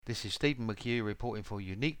This is Stephen McHugh reporting for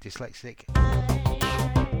Unique Dyslexic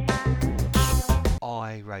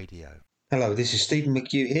iRadio. Hello, this is Stephen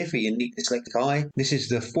McHugh here for Unique Dyslexic I. This is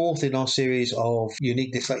the fourth in our series of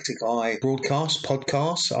Unique Dyslexic I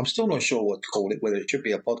podcasts. I'm still not sure what to call it, whether it should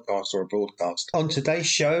be a podcast or a broadcast. On today's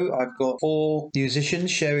show, I've got four musicians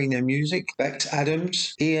sharing their music: Bex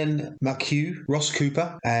Adams, Ian McHugh, Ross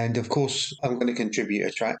Cooper, and of course, I'm going to contribute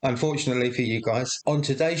a track, unfortunately for you guys. On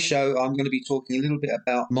today's show, I'm going to be talking a little bit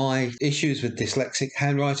about my issues with dyslexic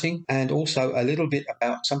handwriting and also a little bit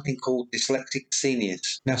about something called dyslexic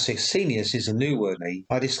seniors. Now, seniors is a new word to me.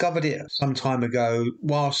 I discovered it some time ago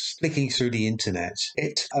whilst flicking through the internet.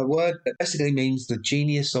 It's a word that basically means the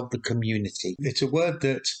genius of the community. It's a word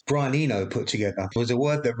that Brian Eno put together. It was a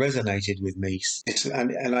word that resonated with me.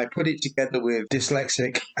 And I put it together with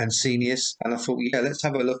dyslexic and seniors, and I thought, let's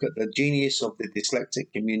have a look at the genius of the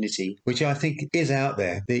dyslexic community, which I think is out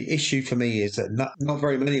there. The issue for me is that not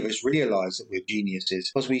very many of us realise that we're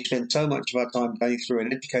geniuses, because we spend so much of our time going through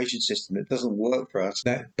an education system that doesn't work for us,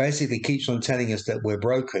 that basically keeps on telling us that we're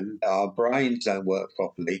broken, our brains don't work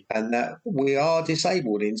properly, and that we are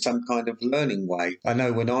disabled in some kind of learning way. I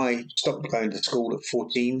know when I stopped going to school at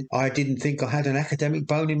 14, I didn't think I had an academic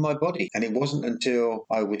bone in my body. And it wasn't until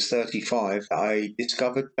I was 35 that I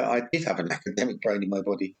discovered that I did have an academic brain in my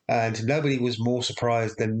body. And nobody was more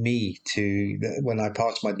surprised than me when I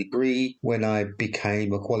passed my degree, when I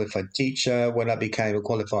became a qualified teacher, when I became a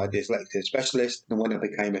qualified dyslexia specialist, and when I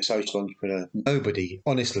became a social entrepreneur. Nobody,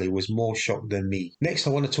 honestly, was more shocked than me. Next, I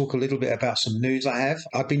want to talk a little bit about some news I have.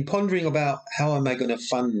 I've been pondering about how am I going to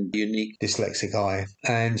fund Unique Dyslexic I,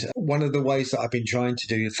 and one of the ways that I've been trying to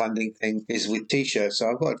do the funding thing is with t-shirts. So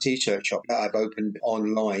I've got a t-shirt shop that I've opened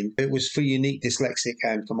online. It was for Unique Dyslexic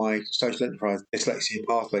and for my social enterprise Dyslexia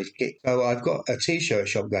Pathways kit. So I've got a t-shirt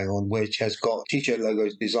shop going on which has got t-shirt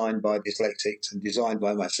logos designed by dyslexics and designed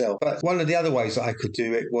by myself. But one of the other ways that I could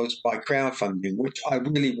do it was by crowdfunding, which I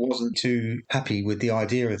really wasn't too happy with the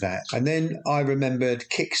idea of that. And then I remembered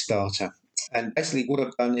Kickstarter. And basically what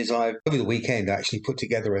I've done is over the weekend, I actually put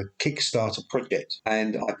together a Kickstarter project,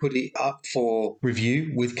 and I put it up for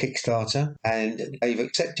review with Kickstarter, and they've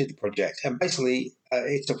accepted the project. And basically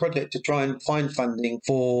it's a project to try and find funding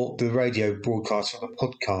for the radio broadcast, for the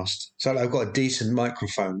podcast. So I've got a decent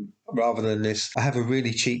microphone rather than this. I have a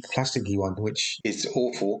really cheap plasticky one, which is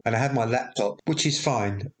awful. And I have my laptop, which is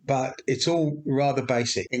fine, but it's all rather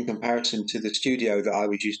basic in comparison to the studio that I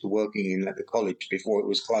was used to working in at the college before it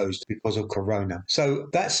was closed because of Corona. So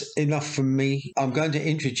that's enough from me. I'm going to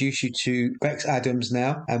introduce you to Bex Adams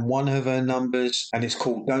now and one of her numbers, and it's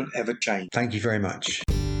called Don't Ever Change. Thank you very much.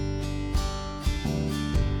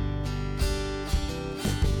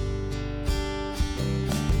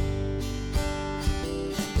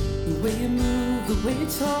 The way you move, the way you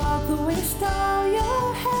talk, the way you style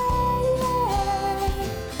your hair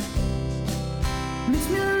makes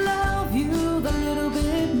me love you a little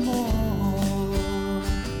bit more.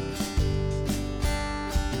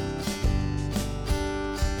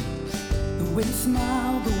 The way you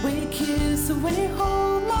smile, the way you kiss, the way you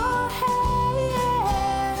hold my hand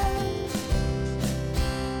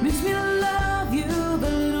makes me love you a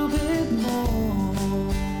little bit more.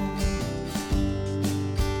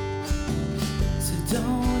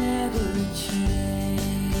 Don't ever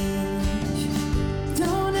change.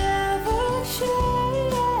 Don't ever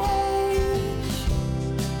change.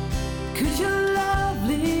 'Cause you're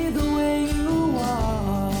lovely the way you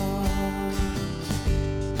are.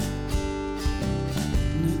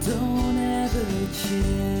 No, don't ever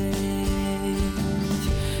change.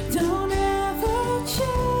 Don't ever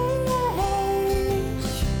change.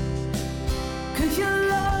 'Cause you're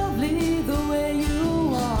lovely the way you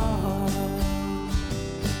are.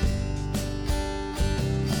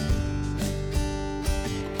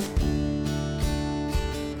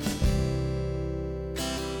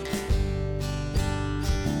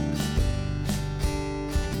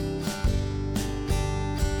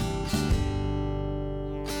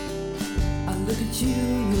 Look at you,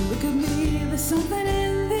 you look at me, there's something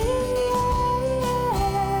in the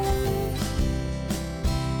air.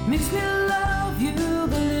 Makes me love you a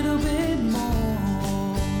little bit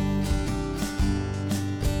more.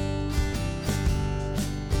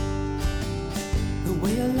 The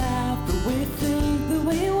way you laugh, the way you think, the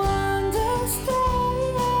way you understand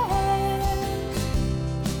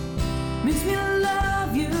makes me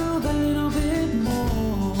love you a little bit more.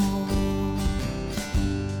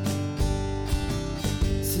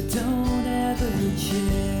 Don't ever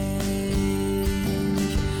change.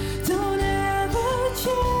 Don't ever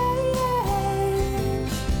change.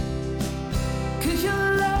 'Cause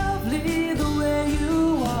you're lovely the way you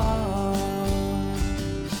are.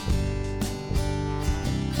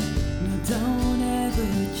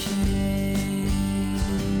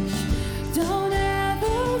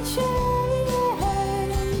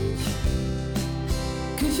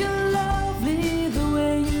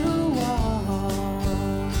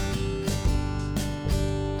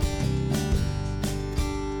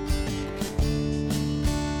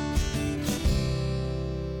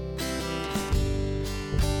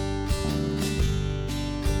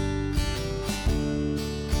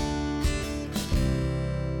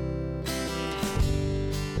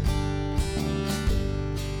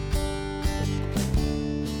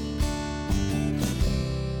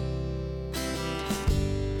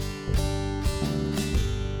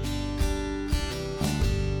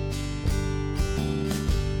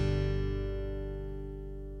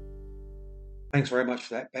 Thanks very much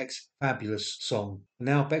for that, Bex. Fabulous song.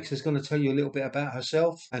 Now Bex is going to tell you a little bit about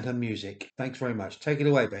herself and her music. Thanks very much. Take it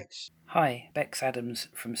away, Bex. Hi, Bex Adams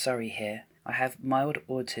from Surrey here. I have mild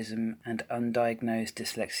autism and undiagnosed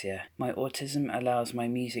dyslexia. My autism allows my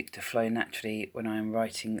music to flow naturally when I am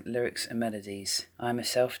writing lyrics and melodies. I am a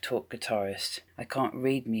self-taught guitarist. I can't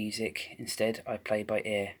read music, instead I play by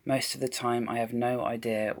ear. Most of the time I have no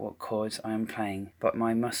idea what chords I am playing, but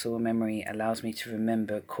my muscle memory allows me to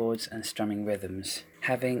remember chords and strumming rhythms.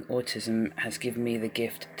 Having autism has given me the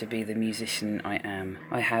gift to be the musician I am.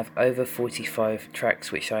 I have over 45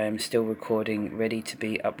 tracks which I am still recording, ready to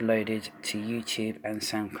be uploaded to YouTube and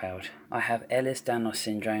SoundCloud. I have Ehlers-Danlos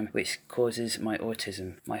syndrome, which causes my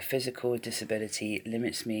autism. My physical disability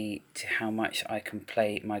limits me to how much I can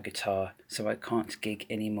play my guitar, so I can't gig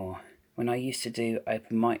anymore. When I used to do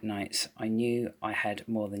open mic nights, I knew I had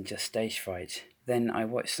more than just stage fright. Then I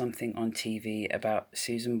watched something on TV about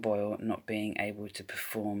Susan Boyle not being able to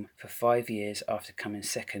perform for 5 years after coming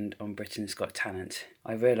second on Britain's Got Talent.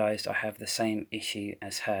 I realised I have the same issue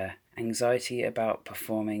as her. Anxiety about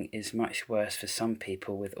performing is much worse for some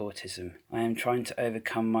people with autism. I am trying to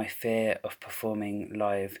overcome my fear of performing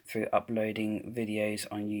live through uploading videos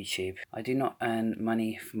on YouTube. I do not earn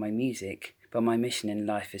money for my music, but my mission in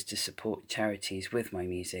life is to support charities with my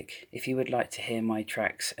music. If you would like to hear my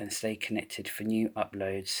tracks and stay connected for new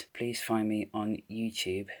uploads, please find me on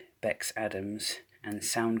YouTube, Bex Adams, and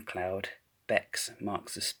SoundCloud, Bex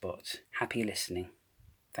Marks the Spot. Happy listening.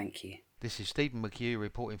 Thank you. This is Stephen McHugh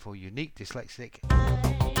reporting for Unique Dyslexic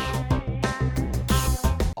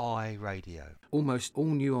iRadio. Almost all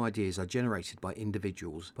new ideas are generated by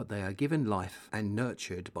individuals, but they are given life and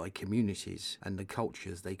nurtured by communities and the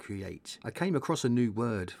cultures they create. I came across a new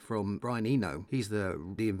word from Brian Eno. He's the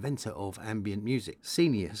inventor of ambient music.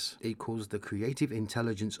 Scenius equals the creative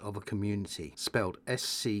intelligence of a community, spelled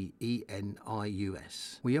SCENIUS.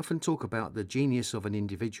 We often talk about the genius of an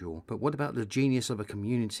individual, but what about the genius of a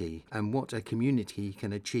community and what a community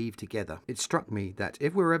can achieve together? It struck me that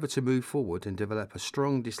if we're ever to move forward and develop a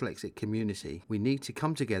strong dyslexic community, we need to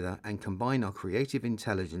come together and combine our creative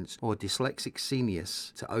intelligence, or dyslexic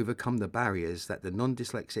genius, to overcome the barriers that the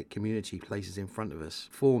non-dyslexic community places in front of us.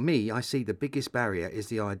 For me, I see the biggest barrier is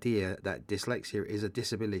the idea that dyslexia is a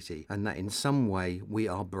disability and that in some way we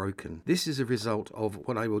are broken. This is a result of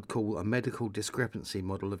what I would call a medical discrepancy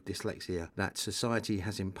model of dyslexia that society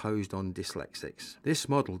has imposed on dyslexics. This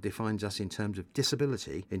model defines us in terms of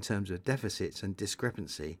disability, in terms of deficits and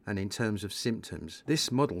discrepancy, and in terms of symptoms.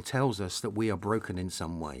 This model tells us that we are broken in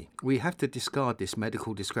some way. We have to discard this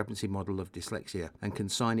medical discrepancy model of dyslexia and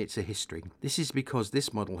consign it to history. This is because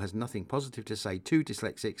this model has nothing positive to say to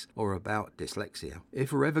dyslexics or about dyslexia.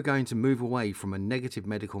 If we're ever going to move away from a negative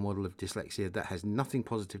medical model of dyslexia that has nothing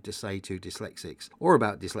positive to say to dyslexics or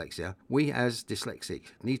about dyslexia, we as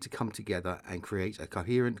dyslexics need to come together and create a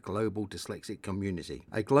coherent global dyslexic community.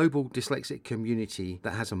 A global dyslexic community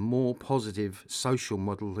that has a more positive social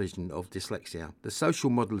model vision of dyslexia. The social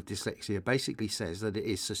model of dyslexia basically says that it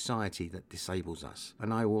is society that disables us,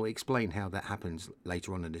 and I will explain how that happens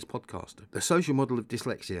later on in this podcast. The social model of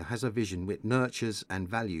dyslexia has a vision which nurtures and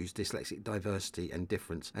values dyslexic diversity and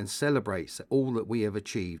difference and celebrates all that we have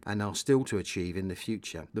achieved and are still to achieve in the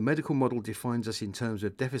future. The medical model defines us in terms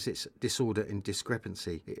of deficits, disorder and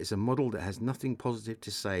discrepancy. It is a model that has nothing positive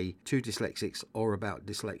to say to dyslexics or about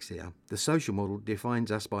dyslexia. The social model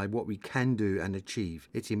defines us by what we can do and achieve.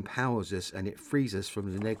 It empowers us and it frees us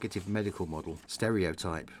from the negative medical model,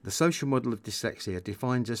 stereotype. The social model of dyslexia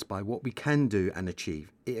defines us by what we can do and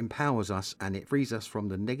achieve. It empowers us and it frees us from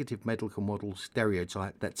the negative medical model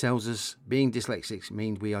stereotype that tells us being dyslexics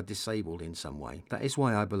means we are disabled in some way. That is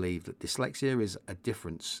why I believe that dyslexia is a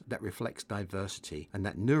difference that reflects diversity and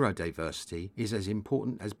that neurodiversity is as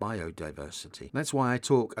important as biodiversity. That's why I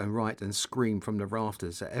talk and write and scream from the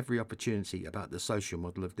rafters at every opportunity about the social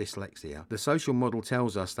model of dyslexia. The social model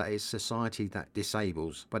tells us that it's society that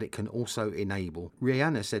disables, but it can also enable.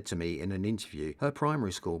 Rihanna said to me in an interview, her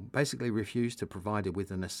primary school basically refused to provide her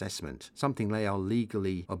with an assessment, something they are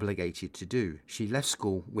legally obligated to do. She left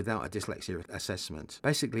school without a dyslexia assessment.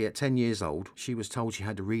 Basically, at 10 years old, she was told she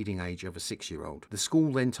had the reading age of a 6-year-old. The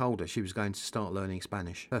school then told her she was going to start learning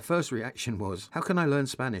Spanish. Her first reaction was, how can I learn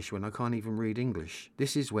Spanish when I can't even read English?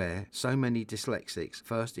 This is where so many dyslexics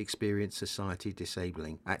first experience society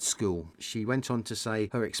disabling at school. She went on to say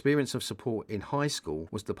her experience of support in high school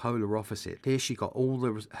was the polar opposite. Here she got all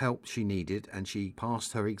the help she needed and she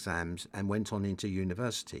passed her exams and went on into university.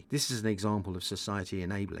 This is an example of society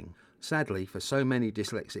enabling. Sadly, for so many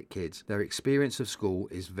dyslexic kids, their experience of school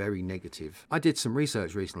is very negative. I did some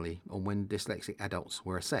research recently on when dyslexic adults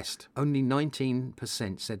were assessed. Only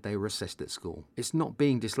 19% said they were assessed at school. It's not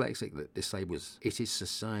being dyslexic that disables, it is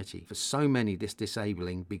society. For so many, this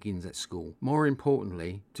disabling begins at school. More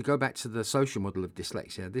importantly, to go back to the social model of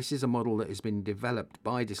dyslexia, this is a model that has been developed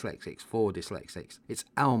by dyslexics for dyslexics. It's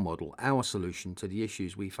our model, our solution to the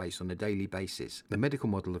issues we face on a daily basis. The medical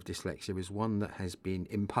model of dyslexia is one that has been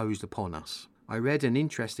imposed upon us. I read an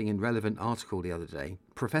interesting and relevant article the other day.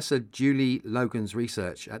 Professor Julie Logan's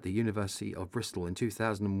research at the University of Bristol in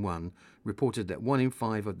 2001 reported that 1 in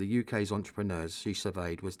 5 of the UK's entrepreneurs she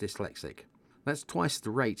surveyed was dyslexic. That's twice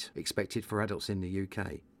the rate expected for adults in the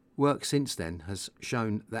UK. Work since then has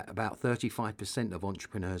shown that about 35% of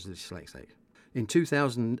entrepreneurs are dyslexic. In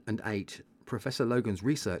 2008, Professor Logan's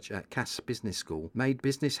research at Cass Business School made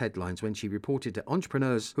business headlines when she reported that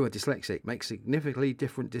entrepreneurs who are dyslexic make significantly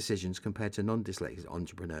different decisions compared to non-dyslexic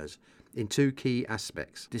entrepreneurs in 2 key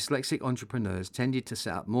aspects. Dyslexic entrepreneurs tended to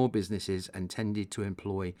set up more businesses and tended to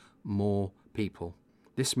employ more people.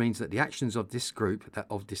 This means that the actions of this group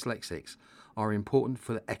of dyslexics are important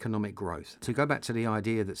for the economic growth. To go back to the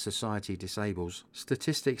idea that society disables,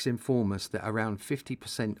 statistics inform us that around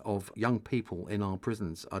 50% of young people in our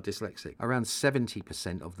prisons are dyslexic. Around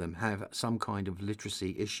 70% of them have some kind of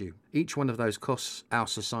literacy issue. Each one of those costs our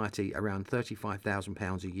society around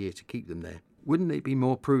 £35,000 a year to keep them there. Wouldn't it be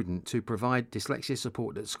more prudent to provide dyslexia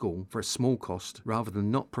support at school for a small cost rather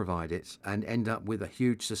than not provide it and end up with a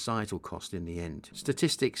huge societal cost in the end?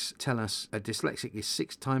 Statistics tell us a dyslexic is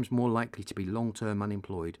 6 times more likely to be long-term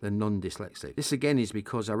unemployed than non-dyslexic. This again is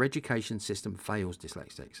because our education system fails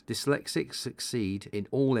dyslexics. Dyslexics succeed in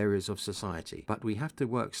all areas of society, but we have to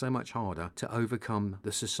work so much harder to overcome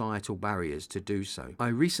the societal barriers to do so. I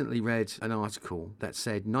recently read an article that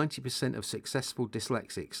said 90% of successful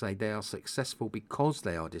dyslexics say they are successful because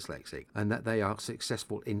they are dyslexic and that they are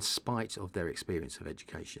successful in spite of their experience of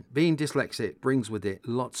education. Being dyslexic brings with it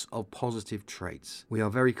lots of positive traits. We are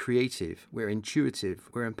very creative, we're intuitive,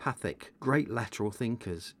 we're empathic, great lateral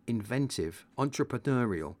thinkers, inventive,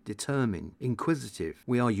 entrepreneurial, determined, inquisitive.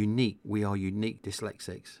 We are unique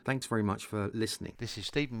dyslexics. Thanks very much for listening. This is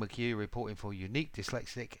Stephen McHugh reporting for Unique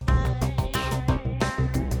Dyslexic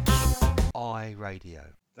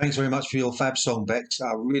iRadio. Thanks very much for your fab song, Bex.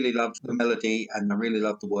 I really love the melody and I really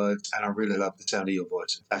love the words and I really love the sound of your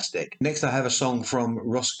voice. Fantastic. Next, I have a song from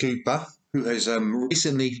Ross Cooper, who has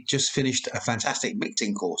recently just finished a fantastic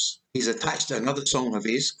mixing course. He's attached another song of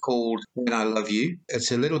his called When I Love You.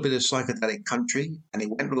 It's a little bit of psychedelic country and it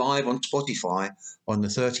went live on Spotify on the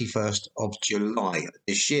 31st of July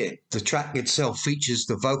this year. The track itself features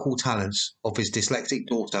the vocal talents of his dyslexic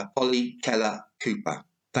daughter, Holly Keller Cooper.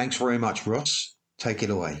 Thanks very much, Ross. Take it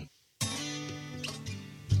away.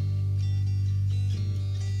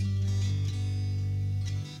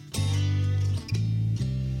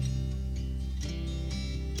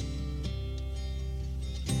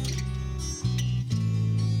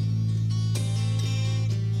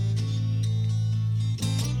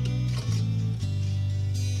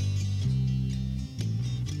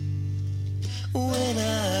 When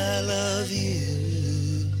I love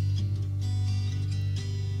you,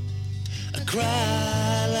 I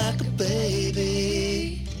cry like a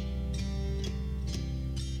baby,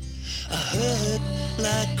 I hurt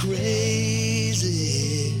like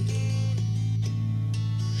crazy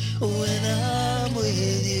when I'm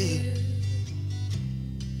with you,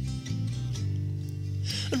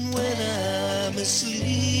 and when I'm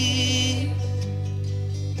asleep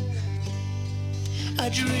I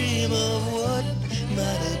dream of what might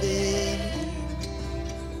have been,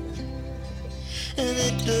 and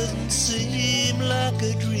it doesn't seem like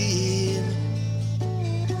a dream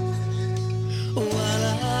while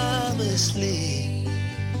I'm asleep.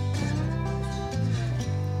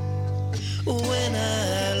 When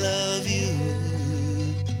I love you,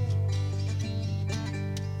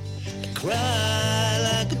 I cry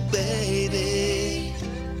like a baby,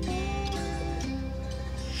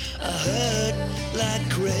 I hurt like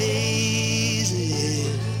crazy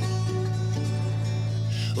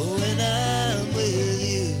when I'm with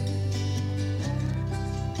you.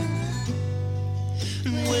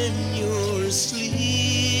 When you're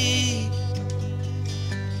asleep,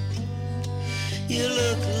 you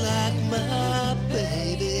look like my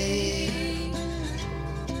baby.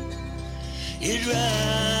 You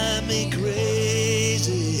drive me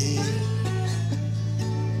crazy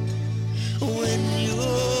when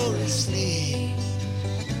you're asleep.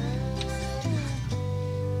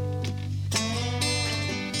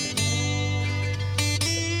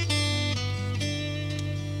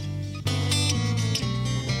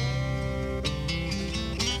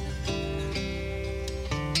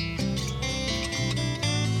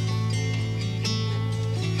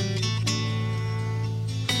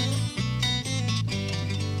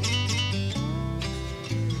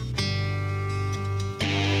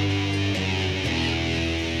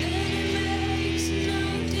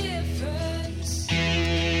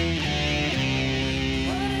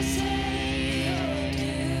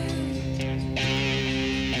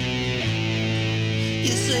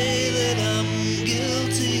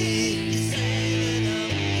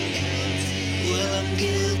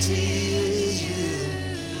 guilty as you.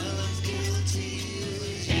 Well, I'm guilty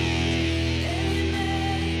as you. It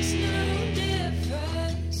makes no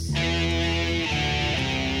difference who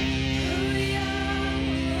we are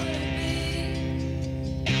or be.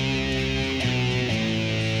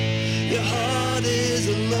 Your heart is a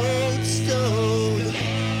lodestone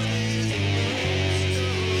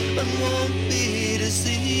and won't be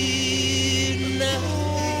deceived. Now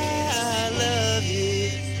I love you,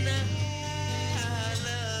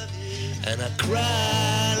 and I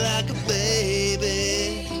cry like a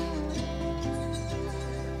baby.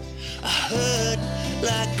 I hurt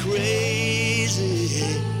like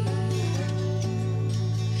crazy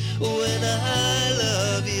when I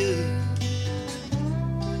love you.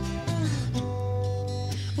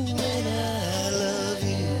 When I love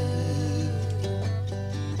you,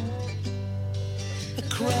 I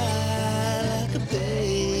cry like a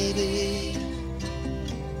baby.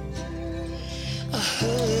 I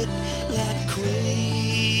hurt like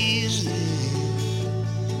crazy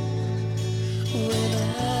when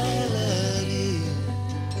I love you.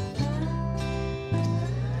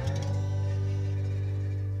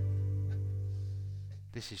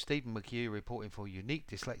 This is Stephen McHugh reporting for Unique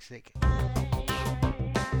Dyslexic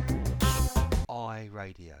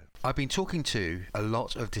iRadio. I've been talking to a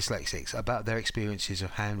lot of dyslexics about their experiences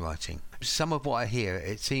of handwriting. Some of what I hear,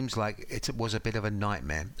 it seems like it was a bit of a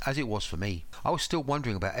nightmare, as it was for me. I was still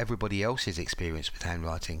wondering about everybody else's experience with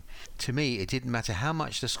handwriting. To me, it didn't matter how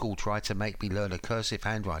much the school tried to make me learn a cursive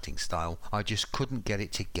handwriting style, I just couldn't get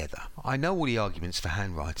it together. I know all the arguments for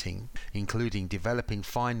handwriting, including developing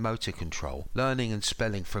fine motor control, learning and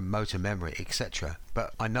spelling from motor memory, etc.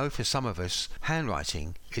 But I know for some of us,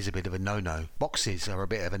 handwriting is a bit of a no-no. Boxes are a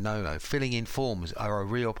bit of a no-no. Filling in forms are a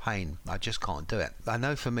real pain. I just can't do it. I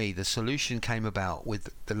know for me, the solution came about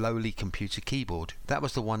with the lowly computer keyboard. That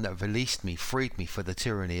was the one that released me, freed me for the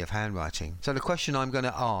tyranny of handwriting. So the question I'm going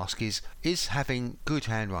to ask is having good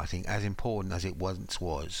handwriting as important as it once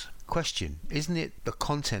was? Question, isn't it the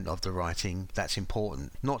content of the writing that's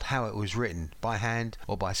important, not how it was written, by hand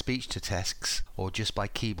or by speech to text or just by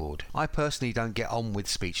keyboard? I personally don't get on with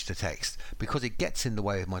speech to text because it gets in the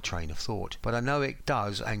way of my train of thought, but I know it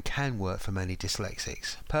does and can work for many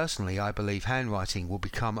dyslexics. Personally, I believe handwriting will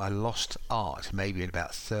become a lost art maybe in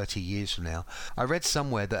about 30 years from now. I read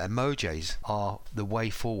somewhere that emojis are the way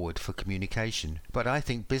forward for communication, but I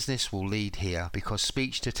think business will lead here because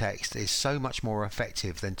speech to text is so much more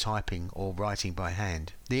effective than typing or writing by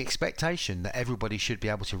hand. The expectation that everybody should be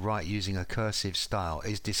able to write using a cursive style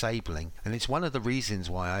is disabling, and it's one of the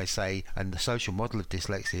reasons why I say, and the social model of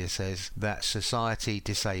dyslexia says, that society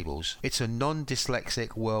disables. It's a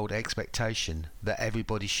non-dyslexic world expectation that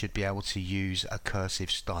everybody should be able to use a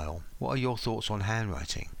cursive style. What are your thoughts on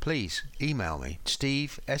handwriting? Please email me,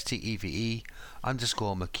 Steve, STEVE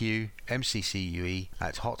 _McHugh, MCCUE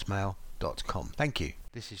 @hotmail.com. Thank you.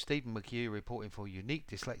 This is Stephen McHugh reporting for Unique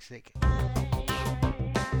Dyslexic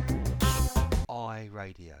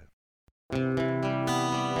iRadio.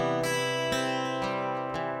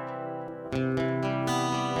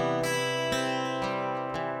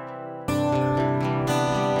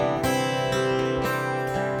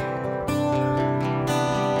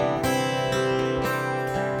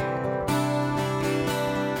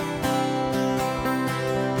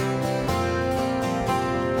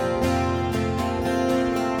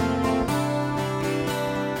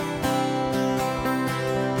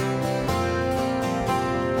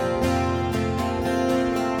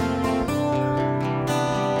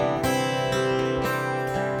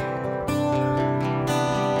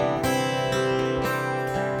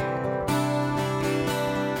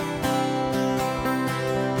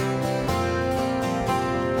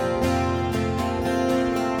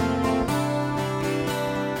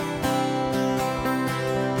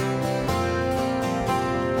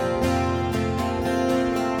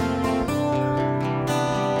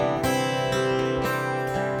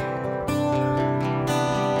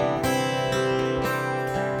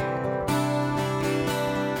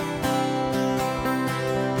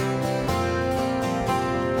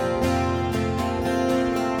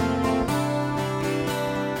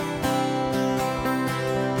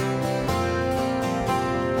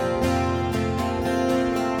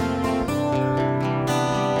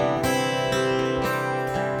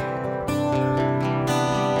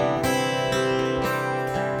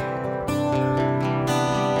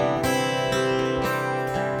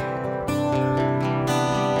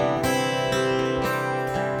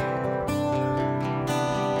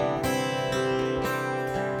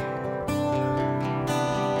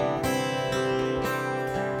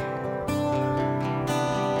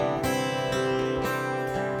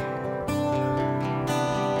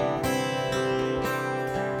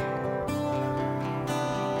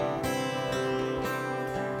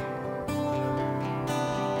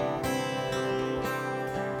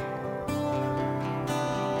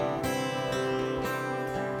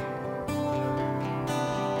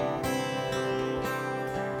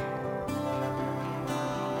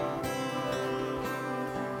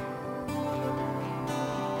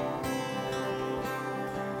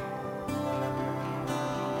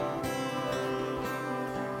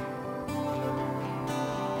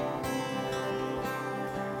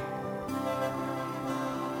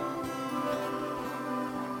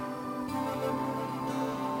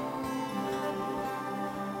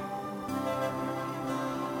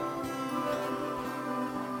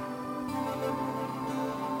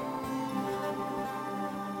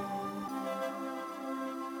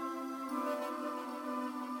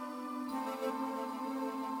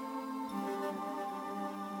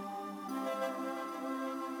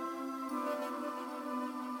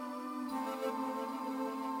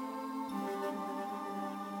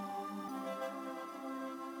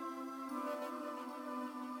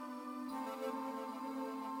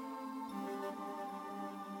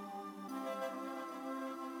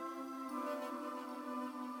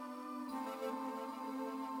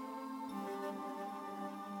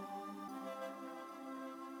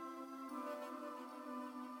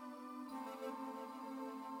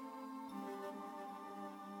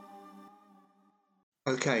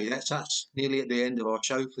 Okay, that's us nearly at the end of our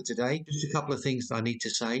show for today. Just a couple of things I need to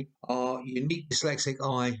say. Our Unique Dyslexic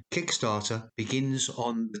Eye Kickstarter begins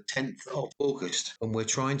on the 10th of August, and we're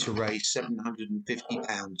trying to raise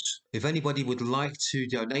 £750. If anybody would like to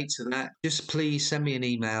donate to that, just please send me an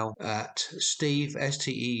email at Steve,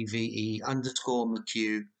 STEVE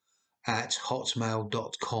 _McHugh at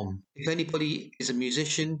hotmail.com. If anybody is a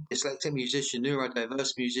musician, dyslexic musician,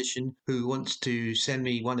 neurodiverse musician who wants to send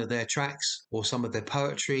me one of their tracks or some of their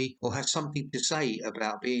poetry or has something to say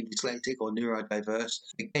about being dyslexic or neurodiverse,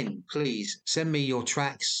 again, please send me your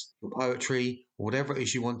tracks, your poetry, or whatever it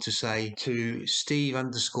is you want to say to Steve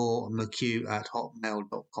 _McHugh at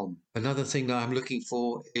hotmail.com. Another thing that I'm looking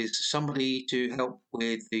for is somebody to help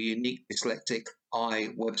with the Unique Dyslexic Eye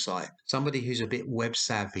website, somebody who's a bit web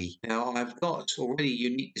savvy. Now, I've got already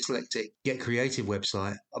Unique Dyslexic Get Creative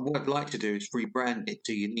website. What I'd like to do is rebrand it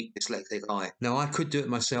to Unique Dyslexic Eye. Now, I could do it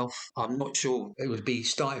myself. I'm not sure it would be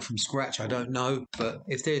starting from scratch. I don't know. But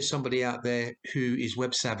if there's somebody out there who is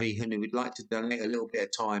web savvy and who would like to donate a little bit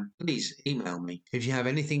of time, please email me. If you have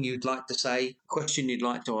anything you'd like to say, a question you'd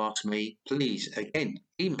like to ask me, please, again,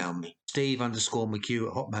 email me. Steve _McHugh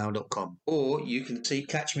at hotmail.com. Or you can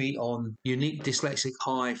catch me on Unique Dyslexic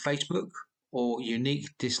Eye Facebook or Unique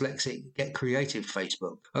Dyslexic Get Creative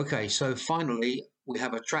Facebook. Okay, so finally, we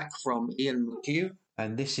have a track from Ian McHugh,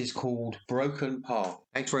 and this is called Broken Path.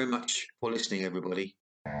 Thanks very much for listening, everybody.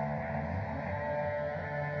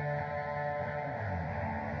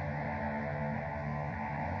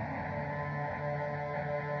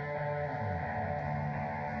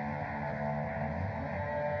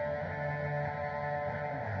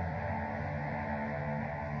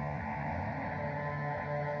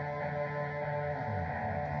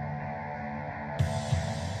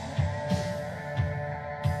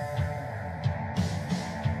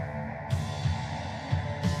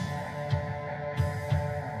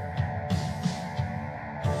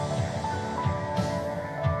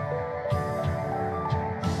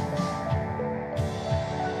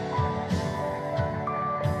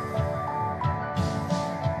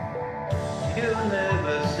 You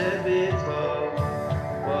never said before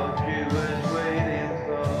what you was waiting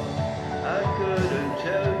for. I couldn't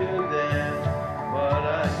tell you then what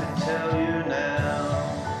I can tell you now.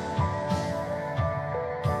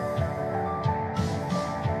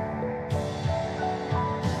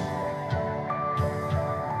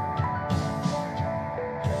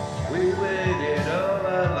 We waited all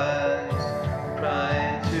our lives,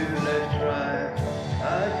 trying to let's try. I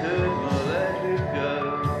couldn't let you go.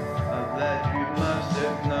 That you must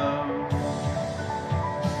have known.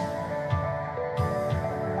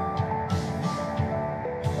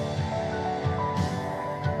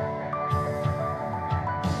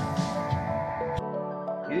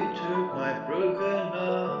 You took my broken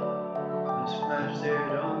heart and smashed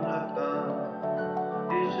it on the palm.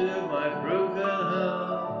 You took my broken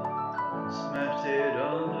heart and smashed it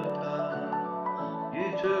on the palm. You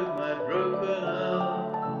took my broken heart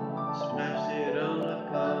and smashed it on the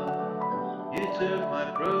palm. You took my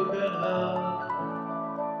broken heart,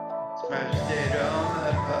 smashed it on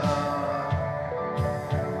the palm.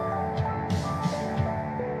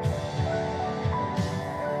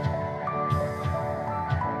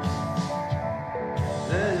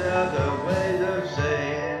 There's other ways of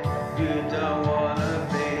saying you don't wanna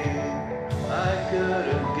be. I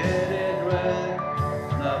couldn't get it right,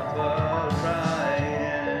 not for trying.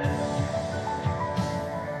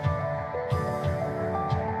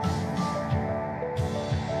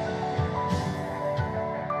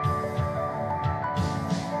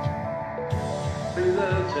 We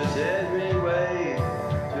looked at every way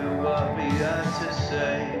to what we had to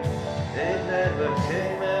say. It never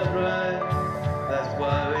came out right, that's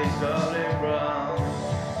why we got it wrong.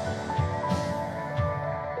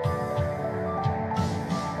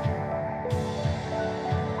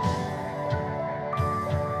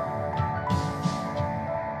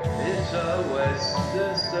 It's always the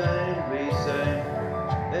same, we say.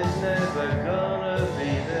 It's never gonna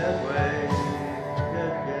be that way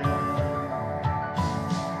again.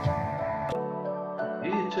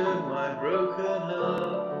 You took my broken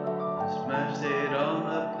heart, smashed it on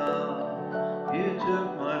the palm. You took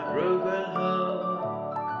my broken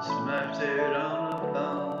heart, smashed it on the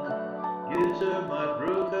palm. You took my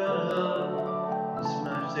broken heart,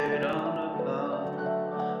 smashed it on the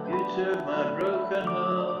palm. You took my broken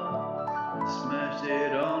heart, smashed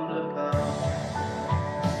it on the palm.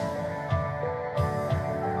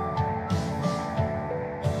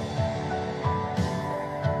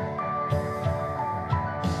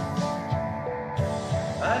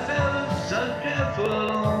 I felt so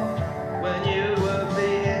dreadful when you were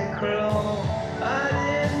being cruel. I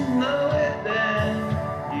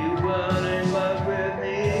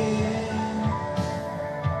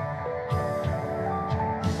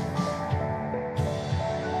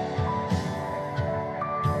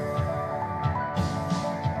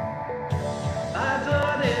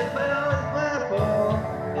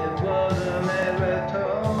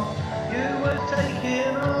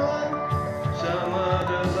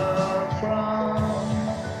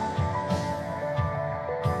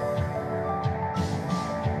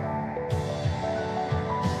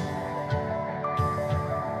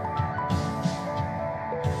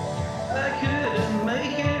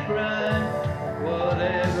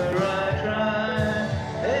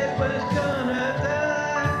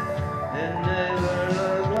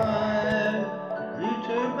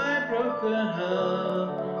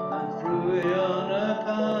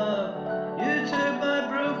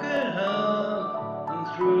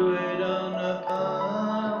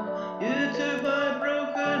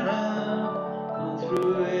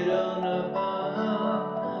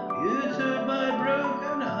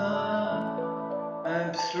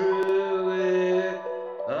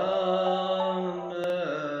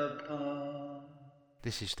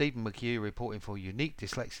This is Stephen McHugh reporting for Unique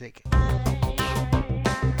Dyslexic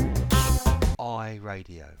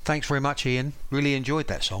iRadio. Thanks very much, Ian. Really enjoyed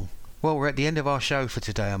that song. Well, we're at the end of our show for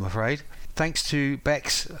today, I'm afraid. Thanks to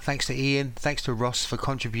Bex, thanks to Ian, thanks to Ross for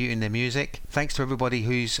contributing their music. Thanks to everybody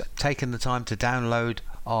who's taken the time to download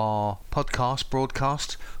our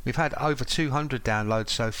broadcast. We've had over 200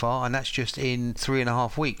 downloads so far, and that's just in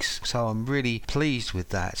 3.5 weeks, so I'm really pleased with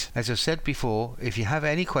that. As I said before, if you have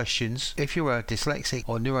any questions, if you're a dyslexic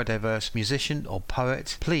or neurodiverse musician or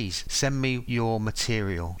poet, please send me your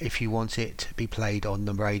material if you want it to be played on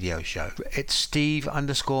the radio show. It's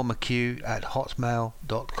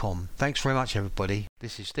steve_mchugh@hotmail.com. Thanks very much, everybody.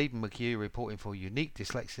 This is Stephen McHugh reporting for Unique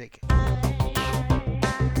Dyslexic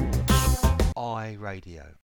iRadio.